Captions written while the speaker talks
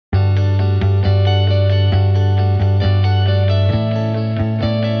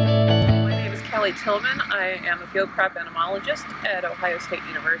Kelley Tilmon. I am a field crop entomologist at Ohio State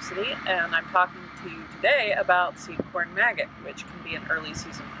University, and I'm talking to you today about seed corn maggot, which can be an early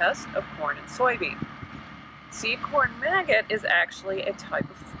season pest of corn and soybean. Seed corn maggot is actually a type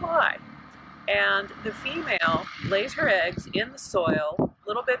of fly, and the female lays her eggs in the soil, a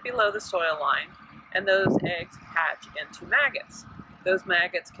little bit below the soil line, and those eggs hatch into maggots. Those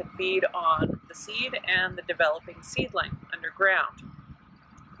maggots can feed on the seed and the developing seedling underground.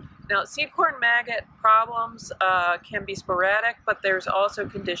 Now, seed corn maggot problems can be sporadic, but there's also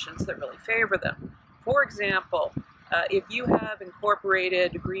conditions that really favor them. For example, if you have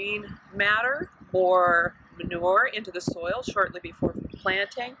incorporated green matter or manure into the soil shortly before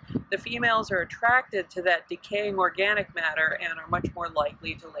planting, the females are attracted to that decaying organic matter and are much more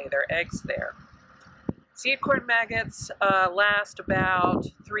likely to lay their eggs there. Seed corn maggots last about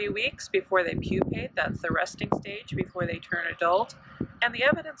 3 weeks before they pupate. That's the resting stage before they turn adult. And the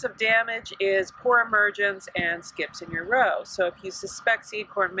evidence of damage is poor emergence and skips in your row. So if you suspect seed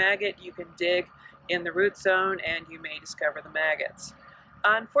corn maggot, you can dig in the root zone and you may discover the maggots.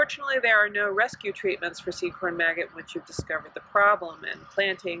 Unfortunately, there are no rescue treatments for seed corn maggot once you've discovered the problem, and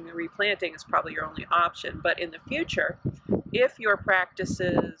planting and replanting is probably your only option. But in the future, if your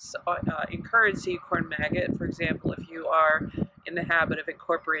practices encourage seed corn maggot, for example, if you are in the habit of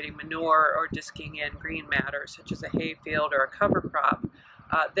incorporating manure or disking in green matter, such as a hay field or a cover crop,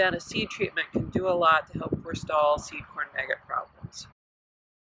 then a seed treatment can do a lot to help forestall seed corn